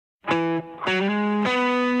This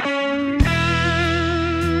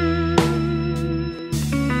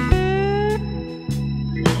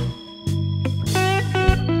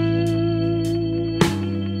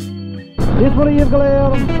one you've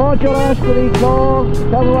got Photo Rallies-The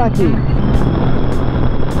Kazawhaki.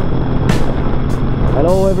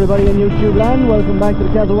 Hello everybody in YouTube land, welcome back to the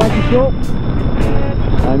Kazawhaki show.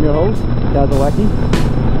 I'm your host, Kazawhaki.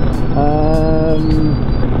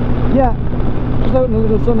 Yeah, just out in a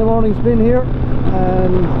little Sunday morning spin here,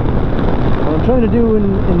 and what I'm trying to do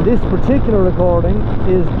in this particular recording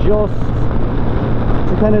is just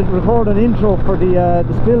to kind of record an intro for the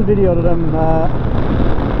spill video that I'm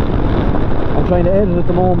trying to edit at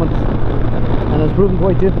the moment, and it's proven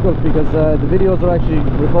quite difficult because the videos are actually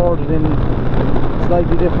recorded in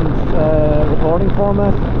slightly different recording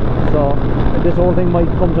format, so this whole thing might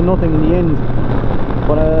come to nothing in the end,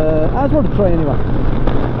 but as worth a try anyway.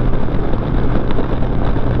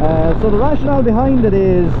 So the rationale behind it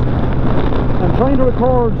is I'm trying to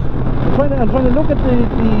record, I'm trying to look at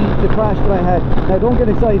the crash that I had. Now don't get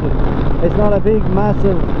excited, it's not a big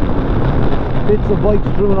massive bits of bikes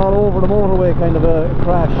strewn all over the motorway kind of a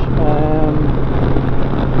crash,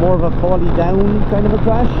 more of a folly down kind of a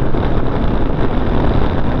crash.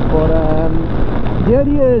 But the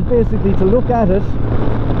idea is basically to look at it,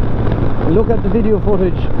 look at the video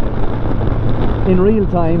footage in real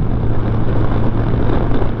time,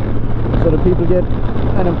 so that people get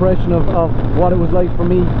an impression of what it was like for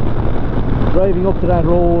me driving up to that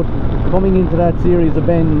road, coming into that series of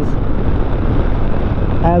bends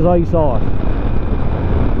as I saw it,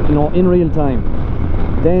 you know, in real time.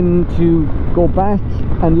 Then to go back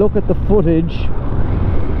and look at the footage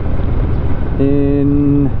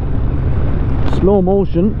in slow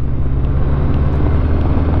motion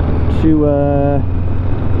to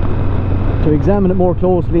examine it more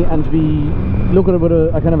closely and to look at it with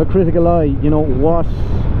a kind of a critical eye. You know,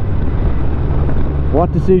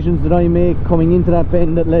 what decisions did I make coming into that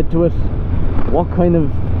bend that led to it? What kind of,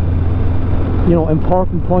 you know,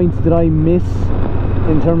 important points did I miss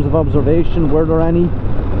in terms of observation? Were there any?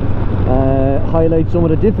 Highlight some of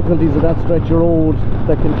the difficulties of that stretch of road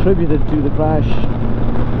that contributed to the crash,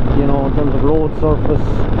 you know, in terms of road surface,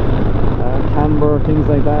 camber, things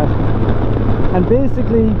like that, and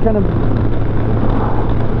basically kind of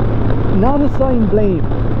not assign blame.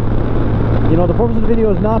 You know, the purpose of the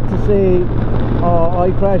video is not to say, oh,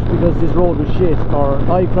 I crashed because this road was shit, or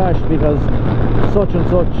I crashed because such and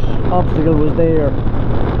such obstacle was there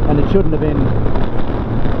and it shouldn't have been.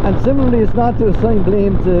 And similarly, it's not to assign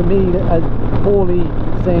blame to me as wholly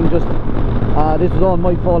saying just this was all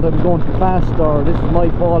my fault, I was going too fast, or this is my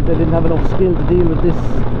fault, I didn't have enough skill to deal with these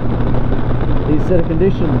set of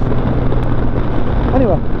conditions.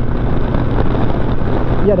 Anyway,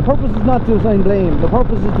 yeah, the purpose is not to assign blame. The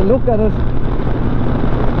purpose is to look at it,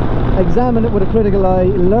 examine it with a critical eye,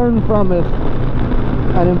 learn from it,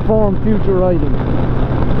 and inform future riding.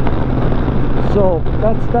 So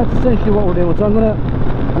that's essentially what we're doing. So I'm gonna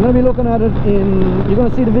be looking at it you're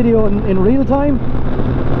gonna see the video in real time,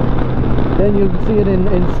 then you'll see it in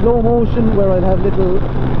slow motion, where I'll have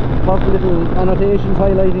possibly little annotations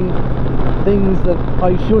highlighting things that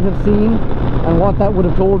I should have seen and what that would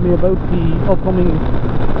have told me about the upcoming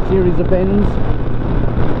series of bends,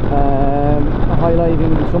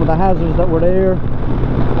 highlighting some of the hazards that were there,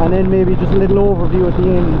 and then maybe just a little overview at the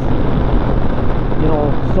end, you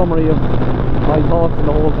know, summary of my thoughts on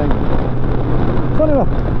the whole thing. So anyway,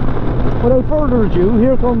 without further ado,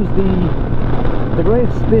 here comes the great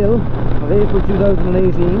spill of April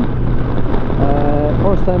 2018.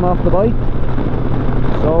 First time off the bike,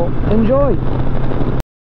 so enjoy.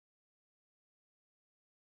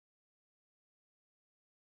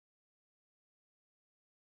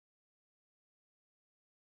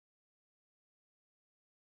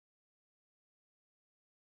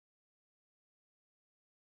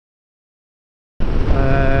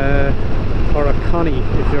 Or a Connie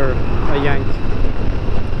if you're a Yank.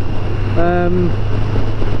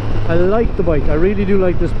 I like the bike, I really do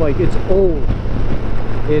like this bike. It's old,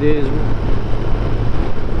 it is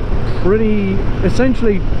pretty,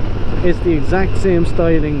 essentially it's the exact same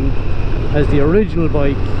styling as the original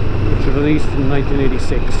bike, which was released in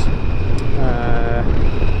 1986.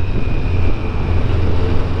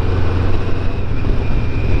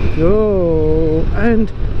 Oh,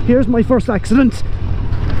 and here's my first accident.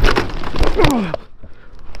 Oh.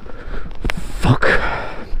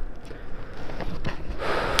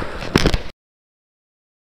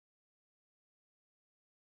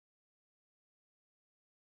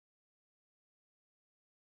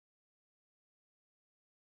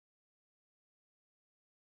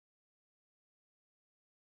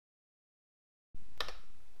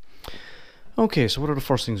 Okay, so what are the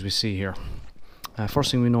first things we see here?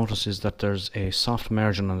 First thing we notice is that there's a soft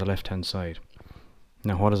margin on the left hand side.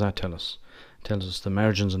 Now what does that tell us? It tells us the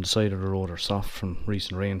margins on the side of the road are soft from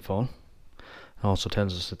recent rainfall. It also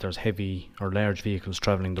tells us that there's heavy or large vehicles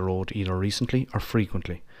travelling the road either recently or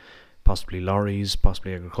frequently. Possibly lorries,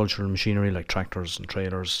 possibly agricultural machinery like tractors and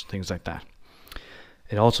trailers, things like that.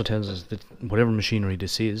 It also tells us that whatever machinery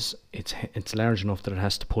this is, it's large enough that it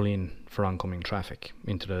has to pull in for oncoming traffic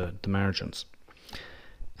into the margins.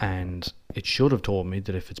 And it should have told me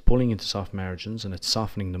that if it's pulling into soft margins and it's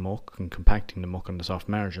softening the muck and compacting the muck on the soft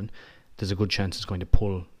margin, there's a good chance it's going to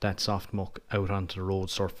pull that soft muck out onto the road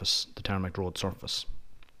surface, the tarmac road surface.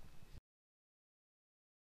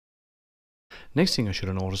 Next thing I should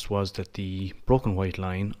have noticed was that the broken white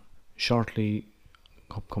line, shortly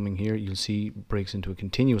upcoming here, you'll see breaks into a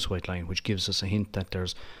continuous white line, which gives us a hint that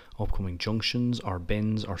there's upcoming junctions or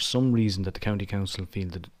bends or some reason that the county council feel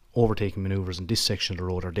that overtaking manoeuvres in this section of the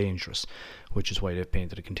road are dangerous, which is why they've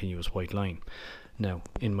painted a continuous white line. Now,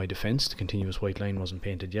 in my defence, the continuous white line wasn't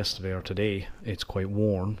painted yesterday or today. It's quite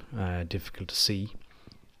worn, difficult to see,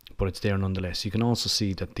 but it's there nonetheless. You can also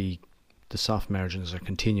see that the soft margins are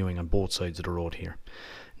continuing on both sides of the road here.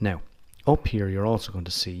 Now, up here you're also going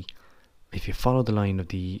to see, if you follow the line of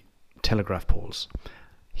the telegraph poles,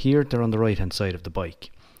 here they're on the right hand side of the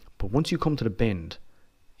bike, but once you come to the bend,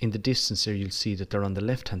 in the distance there you'll see that they're on the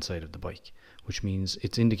left hand side of the bike, which means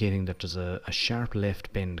it's indicating that there's a sharp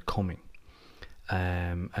left bend coming,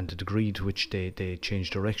 and the degree to which they change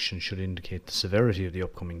direction should indicate the severity of the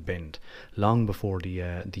upcoming bend, long before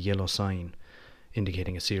the yellow sign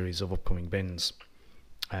indicating a series of upcoming bends.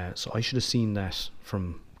 So I should have seen that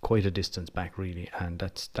from quite a distance back really, and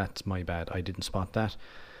that's my bad. I didn't spot that.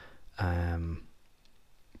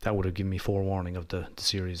 That would have given me forewarning of the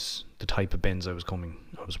series, the type of bends I was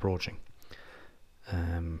approaching.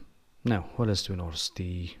 Now, what else do we notice?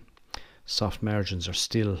 The soft margins are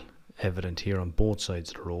still evident here on both sides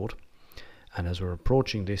of the road, and as we're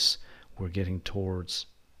approaching this, we're getting towards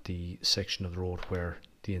the section of the road where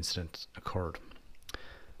the incident occurred.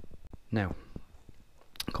 Now,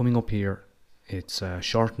 coming up here, it's a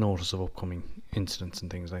short notice of upcoming incidents and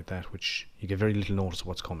things like that, which you get very little notice of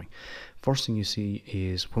what's coming. First thing you see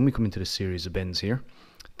is when we come into this series of bends here,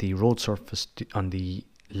 the road surface on the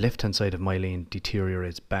left hand side of my lane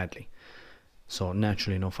deteriorates badly. So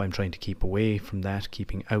naturally enough, I'm trying to keep away from that,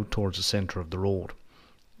 keeping out towards the centre of the road,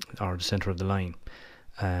 or the centre of the line.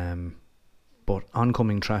 But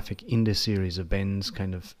oncoming traffic in this series of bends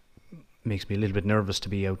kind of makes me a little bit nervous to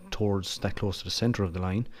be out towards that close to the centre of the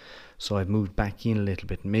line, so I've moved back in a little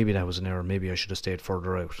bit. Maybe that was an error, maybe I should have stayed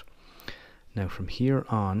further out. Now from here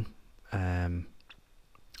on, I'm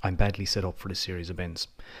badly set up for this series of bends.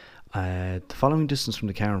 The following distance from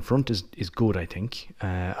the car in front is good, I think.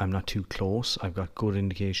 I'm not too close. I've got good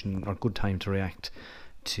indication or good time to react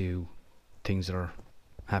to things that are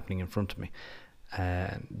happening in front of me.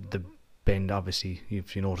 The bend, obviously,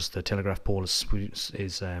 if you notice, the telegraph pole is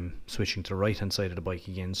switching to the right hand side of the bike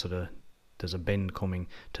again, so there's a bend coming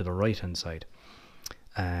to the right hand side.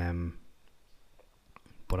 But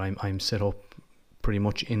I'm set up pretty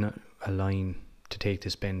much in a line to take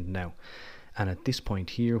this bend now. And at this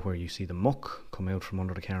point here, where you see the muck come out from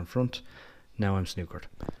under the car in front, now I'm snookered,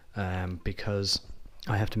 because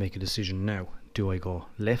I have to make a decision now. Do I go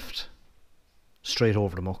left, straight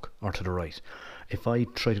over the muck, or to the right? If I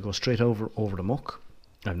try to go straight over the muck,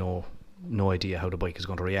 I have no idea how the bike is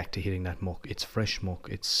going to react to hitting that muck. It's fresh muck,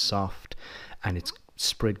 it's soft, and it's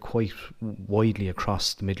spread quite widely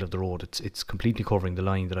across the middle of the road. It's completely covering the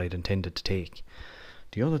line that I'd intended to take.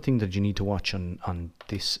 The other thing that you need to watch on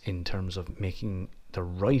this in terms of making the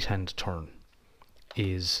right hand turn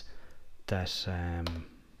is that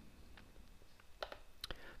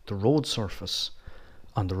the road surface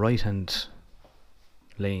on the right hand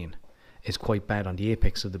lane is quite bad. On the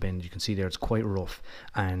apex of the bend, you can see there it's quite rough,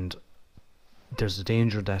 and there's a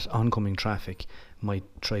danger that oncoming traffic might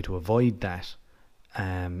try to avoid that,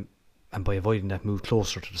 and by avoiding that move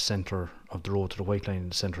closer to the centre of the road, to the white line in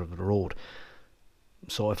the centre of the road.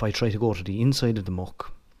 So if I try to go to the inside of the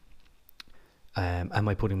muck, am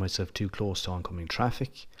I putting myself too close to oncoming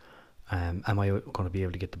traffic? Am I going to be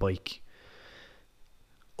able to get the bike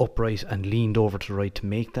upright and leaned over to the right to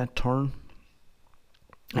make that turn?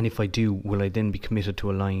 And if I do, will I then be committed to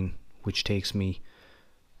a line which takes me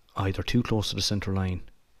either too close to the centre line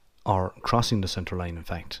or crossing the centre line, in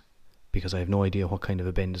fact, because I have no idea what kind of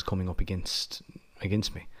a bend is coming up against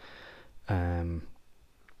me.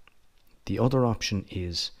 The other option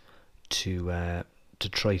is to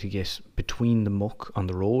try to get between the muck on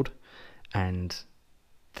the road and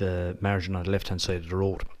the margin on the left hand side of the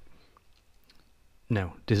road.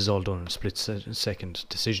 Now, this is all done in split-second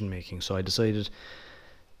decision making, so I decided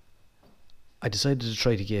to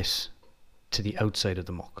try to get to the outside of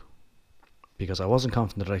the muck, because I wasn't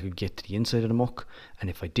confident that I could get to the inside of the muck, and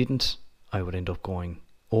if I didn't, I would end up going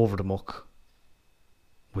over the muck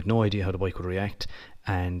with no idea how the bike would react,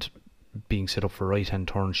 and being set up for right-hand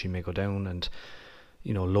turn, she may go down and,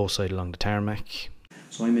 you know, low side along the tarmac.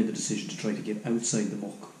 So I made the decision to try to get outside the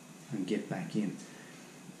muck and get back in.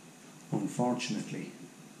 Unfortunately,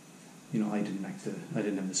 you know, I didn't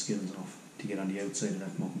have the skills enough to get on the outside of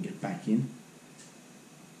that muck and get back in.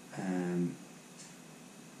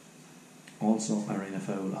 Also, I ran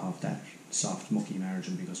afoul of that soft mucky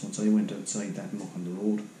margin, because once I went outside that muck on the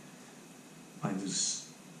road, I was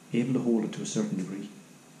able to hold it to a certain degree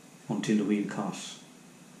until the wheel caught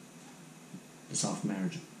the soft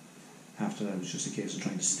margin. After that, it was just a case of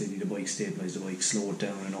trying to steady the bike, stabilise the bike, slow it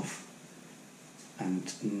down enough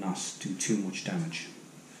and not do too much damage.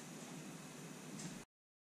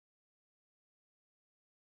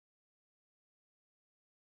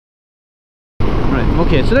 Right,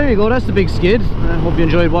 okay, so there you go, that's the big skid. I hope you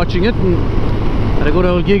enjoyed watching it and had a good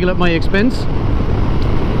old giggle at my expense.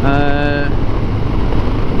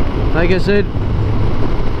 Like I said,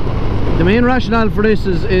 the main rationale for this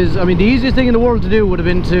is, I mean, the easiest thing in the world to do would have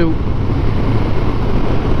been to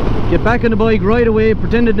get back on the bike right away,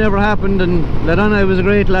 pretend it never happened, and let on I was a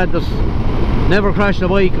great lad that never crashed a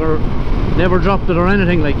bike or never dropped it or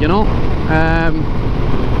anything, like, you know.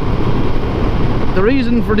 The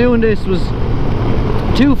reason for doing this was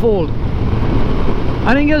twofold.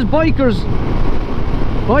 I think as bikers,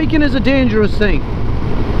 biking is a dangerous thing,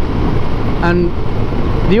 and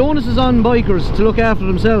the onus is on bikers to look after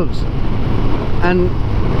themselves. And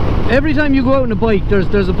every time you go out on a bike,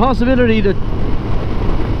 there's a possibility that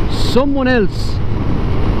someone else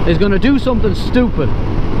is going to do something stupid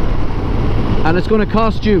and it's going to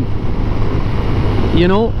cost you. You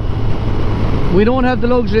know, we don't have the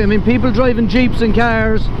luxury. I mean, people driving jeeps and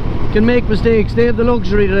cars can make mistakes. They have the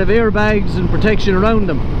luxury to have airbags and protection around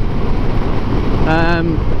them.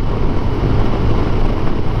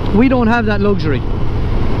 We don't have that luxury.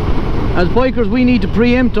 As bikers, we need to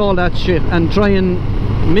preempt all that shit and try and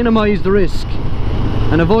minimise the risk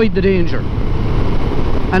and avoid the danger.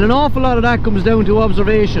 And an awful lot of that comes down to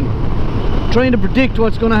observation, trying to predict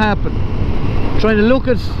what's going to happen, trying to look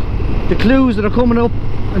at the clues that are coming up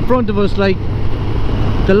in front of us, like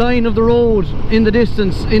the line of the road in the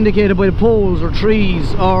distance indicated by the poles or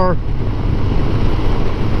trees, or,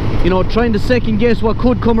 you know, trying to second guess what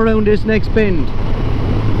could come around this next bend.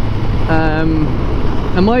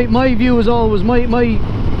 And my view is always, the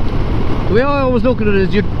way I always look at it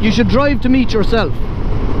is you should drive to meet yourself.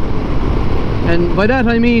 And by that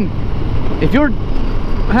I mean, if you're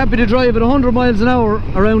happy to drive at 100 miles an hour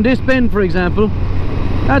around this bend, for example,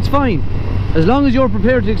 that's fine, as long as you're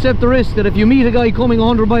prepared to accept the risk that if you meet a guy coming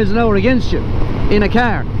 100 miles an hour against you in a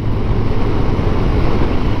car,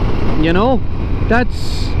 you know,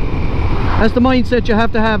 that's the mindset you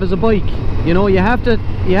have to have as a bike. You know, you have to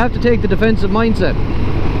take the defensive mindset.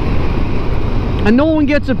 And no one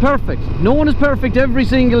gets it perfect. No one is perfect every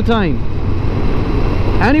single time.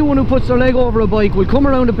 Anyone who puts their leg over a bike will come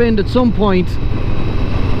around a bend at some point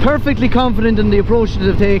perfectly confident in the approach that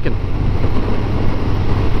they've taken,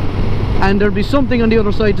 and there'll be something on the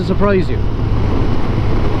other side to surprise you.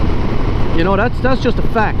 You know, that's just a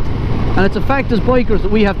fact, and it's a fact as bikers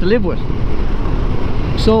that we have to live with.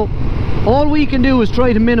 So all we can do is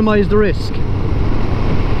try to minimize the risk,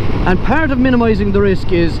 and part of minimizing the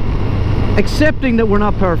risk is accepting that we're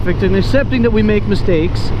not perfect, and accepting that we make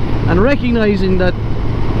mistakes, and recognizing that,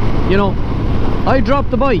 you know, I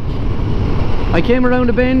dropped the bike, I came around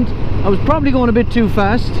a bend, I was probably going a bit too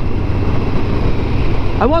fast.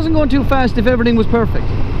 I wasn't going too fast if everything was perfect,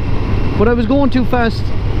 but I was going too fast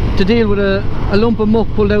to deal with a lump of muck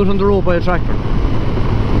pulled out on the road by a tractor.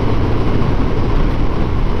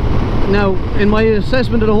 Now, in my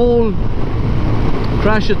assessment of the whole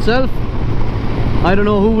crash itself, I don't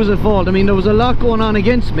know who was at fault. I mean, there was a lot going on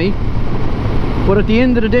against me, but at the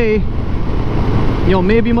end of the day, you know,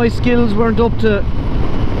 maybe my skills weren't up to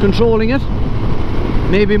controlling it,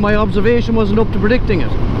 maybe my observation wasn't up to predicting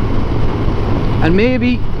it, and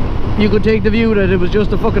maybe you could take the view that it was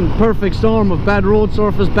just a fucking perfect storm of bad road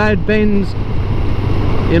surface, bad bends,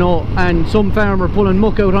 you know, and some farmer pulling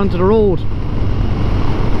muck out onto the road,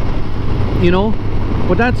 you know.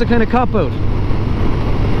 But that's a kind of cop-out.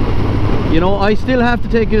 You know, I still have to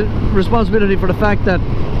take a responsibility for the fact that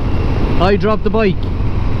I dropped the bike.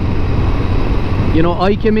 You know,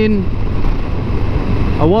 I came in,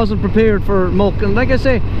 I wasn't prepared for muck, and like I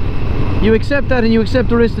say, You accept that, and you accept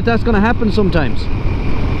the risk that that's going to happen sometimes.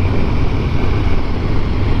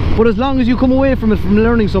 But as long as you come away from it from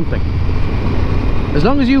learning something, as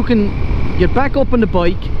long as you can get back up on the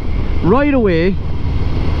bike right away,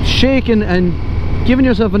 shaking and giving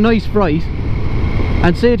yourself a nice fright,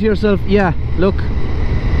 and say to yourself, yeah, look,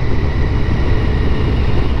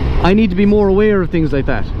 I need to be more aware of things like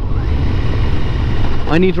that.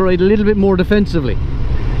 I need to ride a little bit more defensively,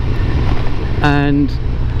 and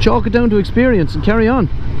chalk it down to experience and carry on.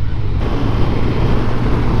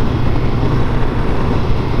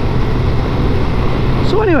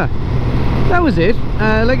 So anyway, that was it.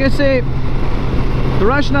 Like I say, the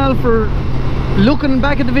rationale for looking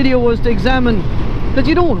back at the video was to examine that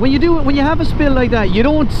you don't, when you have a spill like that, you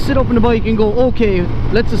don't sit up on the bike and go, okay,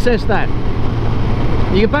 let's assess that.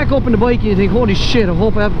 You get back up on the bike and you think, holy shit, I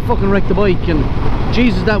hope I haven't fucking wrecked the bike, and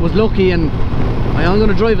Jesus, that was lucky, and I'm going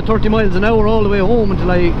to drive at 30 miles an hour all the way home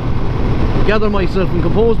until I gather myself and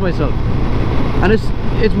compose myself. And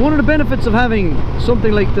it's one of the benefits of having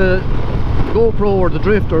something like the GoPro or the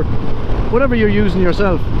Drift or whatever you're using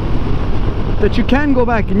yourself, that you can go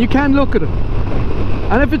back and you can look at it,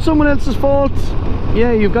 and if it's someone else's fault,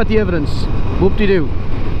 yeah, you've got the evidence, whoop-de-doo.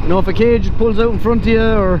 You know, if a cage pulls out in front of you,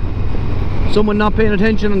 or someone not paying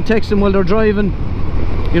attention and texting while they're driving,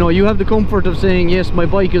 you know, you have the comfort of saying, yes, my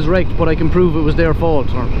bike is wrecked, but I can prove it was their fault,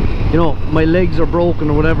 or, you know, my legs are broken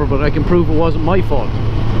or whatever, but I can prove it wasn't my fault.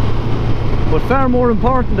 But far more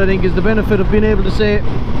important, I think, is the benefit of being able to say,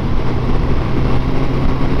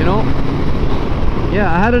 you know, yeah,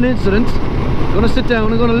 I had an incident, I'm going to sit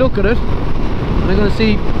down, I'm going to look at it, and I'm going to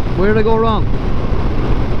see where did I go wrong,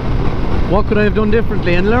 what could I have done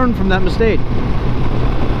differently, and learn from that mistake.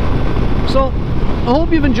 So I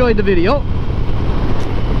hope you've enjoyed the video.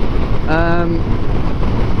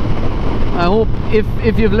 I hope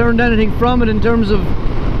if you've learned anything from it in terms of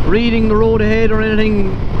reading the road ahead or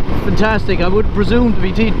anything, fantastic. I wouldn't presume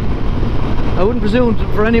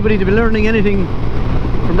for anybody to be learning anything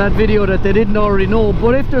from that video that they didn't already know.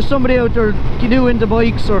 But if there's somebody out there new into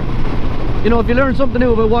bikes, or, you know, if you learn something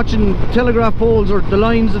new about watching telegraph poles or the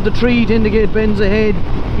lines of the tree to indicate bends ahead,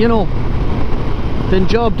 you know, then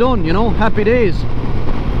job done, you know, happy days.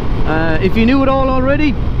 If you knew it all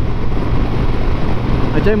already,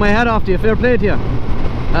 I take my hat off to you, fair play to you.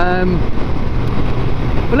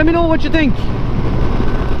 But let me know what you think,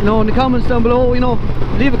 you know, in the comments down below. You know,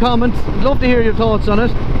 leave a comment, I'd love to hear your thoughts on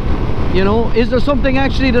it. You know, is there something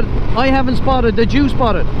actually that I haven't spotted that you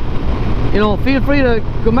spotted? You know, feel free to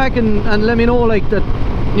come back and let me know, like, that,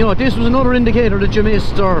 you know, this was another indicator that you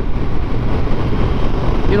missed, or,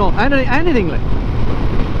 you know, anything like.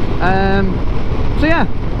 So yeah,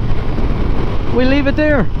 we'll leave it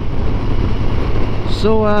there.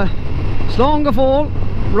 So slán go fóill,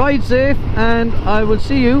 ride safe, and I will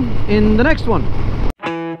see you in the next one.